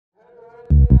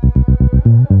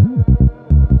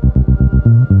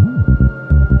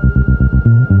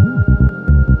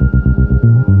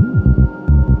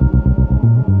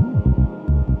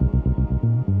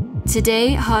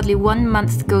Today, hardly 1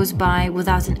 month goes by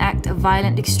without an act of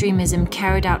violent extremism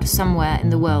carried out somewhere in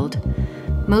the world.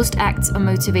 Most acts are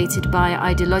motivated by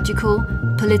ideological,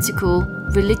 political,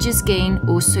 religious gain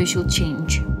or social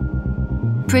change.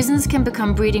 Prisons can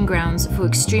become breeding grounds for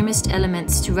extremist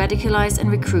elements to radicalize and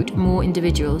recruit more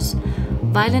individuals.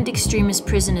 Violent extremist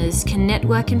prisoners can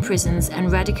network in prisons and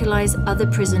radicalize other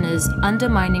prisoners,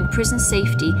 undermining prison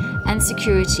safety and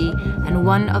security, and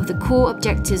one of the core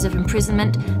objectives of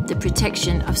imprisonment, the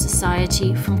protection of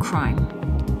society from crime.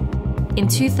 In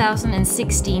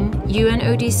 2016,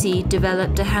 UNODC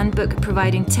developed a handbook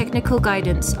providing technical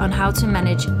guidance on how to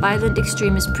manage violent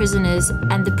extremist prisoners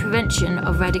and the prevention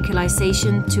of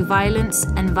radicalization to violence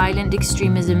and violent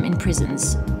extremism in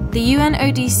prisons. The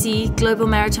UNODC Global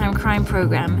Maritime Crime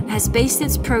Programme has based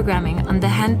its programming on the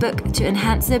handbook to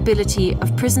enhance the ability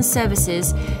of prison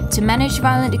services to manage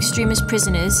violent extremist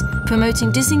prisoners,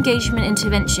 promoting disengagement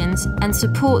interventions and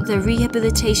support their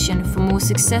rehabilitation for more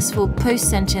successful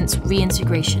post-sentence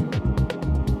reintegration.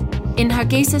 In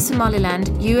Hargeisa, Somaliland,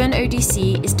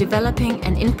 UNODC is developing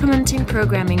and implementing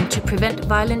programming to prevent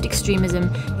violent extremism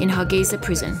in Hargeisa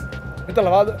prison.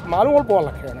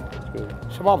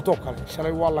 What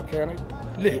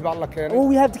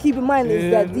we have to keep in mind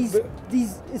is that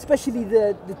these especially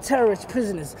the terrorist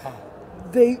prisoners,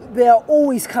 they are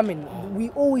always coming. We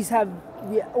always have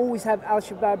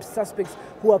Al-Shabaab suspects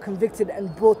who are convicted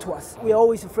and brought to us. We are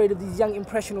always afraid of these young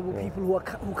impressionable people who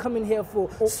come in here for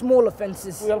small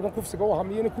offences. We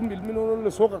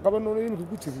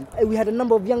had a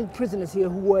number of young prisoners here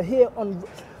who were here on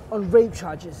rape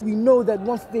charges. We know that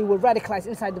once they were radicalized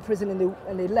inside the prison and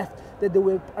they left, that they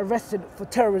were arrested for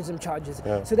terrorism charges.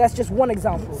 Yeah. So that's just one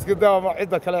example. So these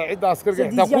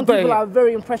young people are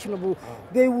very impressionable.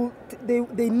 They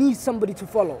need somebody to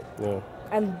follow. Yeah.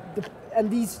 And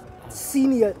these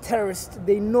senior terrorists,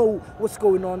 they know what's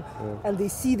going on, and they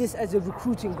see this as a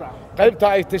recruiting ground. At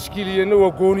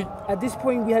this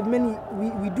point,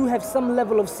 we do have some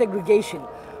level of segregation,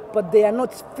 but they are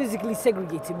not physically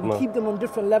segregated. We keep them on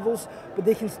different levels, but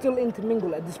they can still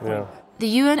intermingle at this point. Yeah.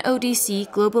 The UNODC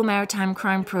Global Maritime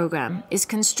Crime Programme is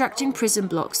constructing prison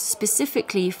blocks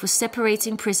specifically for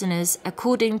separating prisoners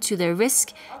according to their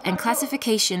risk and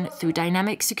classification through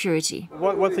dynamic security.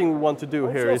 One thing we want to do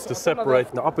here is to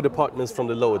separate the upper departments from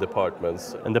the lower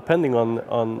departments, and depending on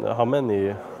how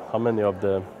many of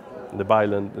the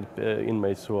violent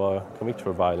inmates who are convicted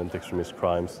for violent extremist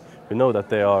crimes, we know that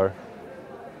they are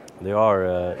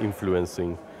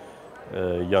influencing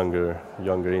younger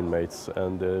inmates,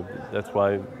 and that's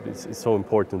why it's so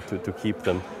important to keep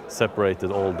them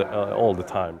separated all the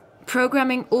time.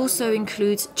 Programming also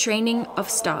includes training of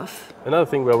staff. Another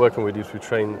thing we are working with is we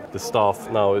train the staff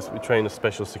now. We train a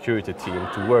special security team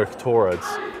to work towards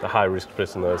the high-risk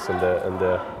prisoners and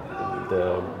the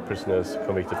prisoners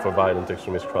convicted for violent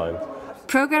extremist crime.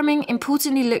 Programming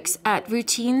importantly looks at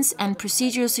routines and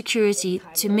procedural security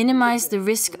to minimize the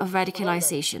risk of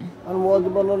radicalization.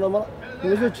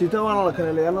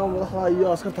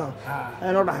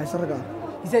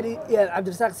 He said,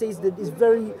 Abdurrazak says that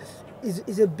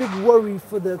is a big worry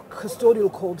for the custodial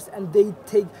corps, and they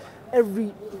take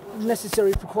every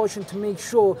necessary precaution to make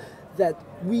sure that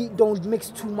we don't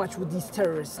mix too much with these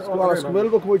terrorists.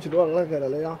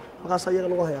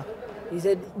 He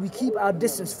said we keep our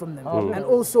distance from them, and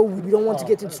also we don't want to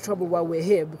get into trouble while we're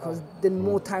here, because then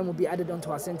more time will be added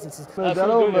onto our sentences. They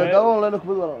don't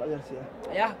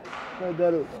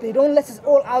let us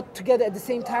all out together at the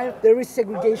same time. There is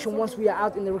segregation once we are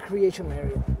out in the recreational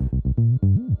area.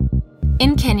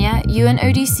 In Kenya,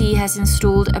 UNODC has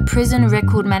installed a prison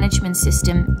record management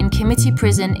system in Kimiti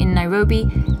Prison in Nairobi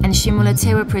and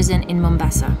Shimulatewa Prison in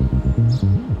Mombasa.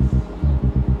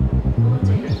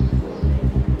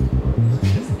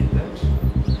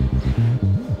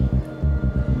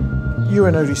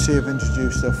 UNODC have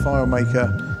introduced a FileMaker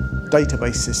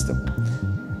database system.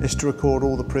 It's to record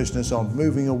all the prisoners on,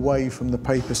 moving away from the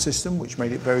paper system, which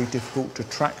made it very difficult to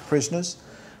track prisoners.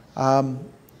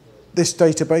 This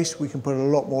database, we can put a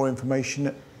lot more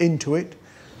information into it.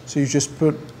 So you just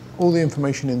put all the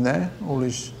information in there, all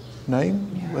his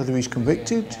name, whether he's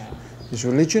convicted, his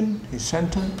religion, his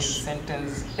sentence.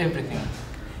 Everything.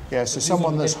 Yeah, so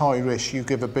someone that's high risk, you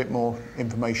give a bit more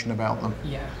information about them.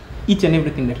 Yeah. Each and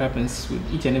everything that happens with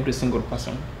each and every single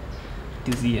person,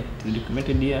 it is here, it is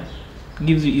documented here. It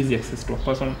gives you easy access to a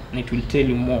person, and it will tell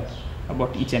you more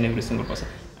about each and every single person.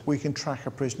 We can track a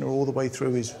prisoner all the way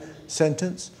through his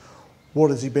sentence.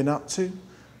 What has he been up to?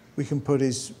 We can put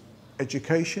his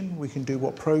education, we can do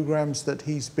what programs that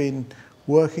he's been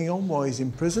working on while he's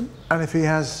in prison. And if he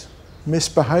has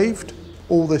misbehaved,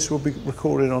 all this will be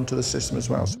recorded onto the system as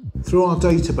well. Through our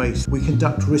database, we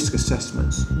conduct risk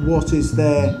assessments. What is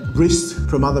their risk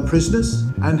from other prisoners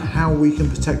and how we can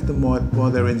protect them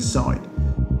while they're inside.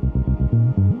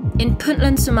 In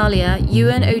Puntland, Somalia,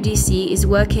 UNODC is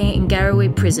working in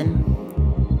Garowe prison.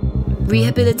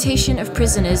 Rehabilitation of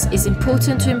prisoners is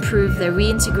important to improve their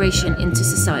reintegration into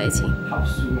society.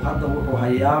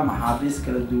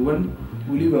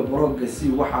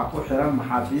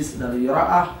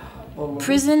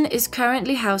 Prison is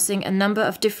currently housing a number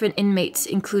of different inmates,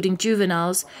 including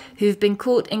juveniles, who've been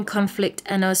caught in conflict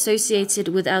and are associated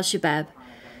with Al-Shabaab.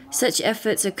 Such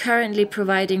efforts are currently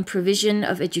providing provision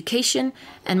of education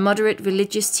and moderate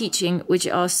religious teaching, which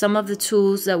are some of the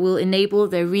tools that will enable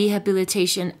their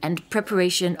rehabilitation and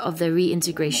preparation of their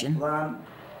reintegration.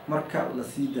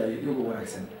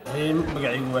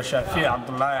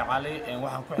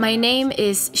 My name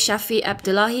is Shafi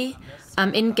Abdullahi.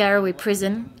 I'm in Garowe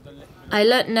prison. I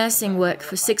learnt nursing work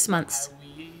for 6 months.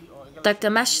 Dr.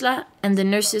 Mashla and the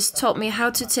nurses taught me how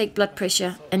to take blood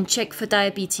pressure and check for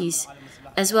diabetes,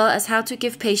 as well as how to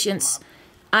give patients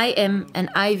IM and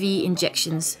IV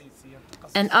injections.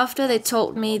 And after they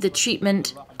told me the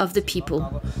treatment of the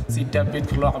people.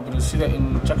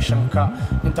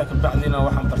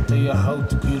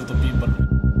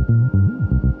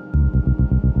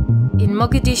 In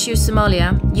Mogadishu,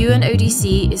 Somalia,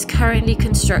 UNODC is currently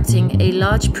constructing a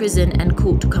large prison and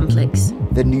court complex.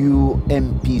 The new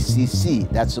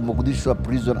MPCC, that's the Mogadishu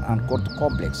Prison and Court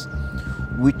Complex,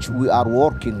 which we are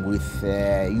working with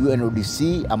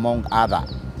UNODC among other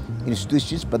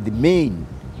institutions, but the main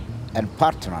and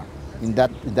partner in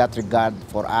that regard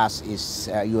for us is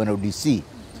UNODC.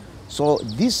 So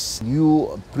this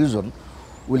new prison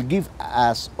will give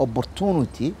us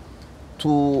opportunity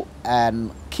to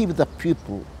keep the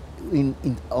people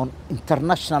on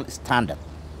international standard.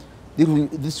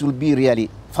 This will be really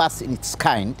first in its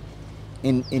kind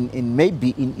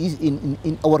maybe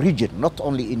in our region, not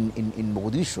only in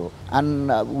Mogadishu. And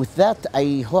with that,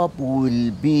 I hope we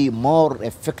will be more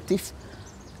effective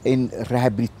in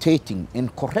rehabilitating, in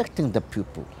correcting the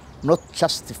people, not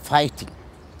just fighting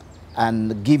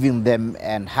and giving them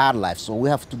a hard life. So we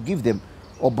have to give them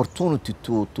opportunity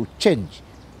to change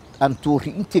and to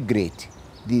reintegrate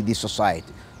the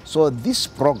society. So this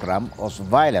program of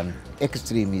violent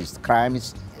extremist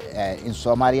crimes in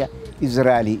Somalia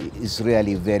is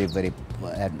really very, very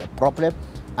problem,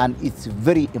 and it's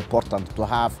very important to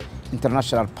have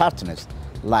international partners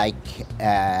like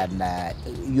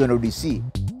UNODC.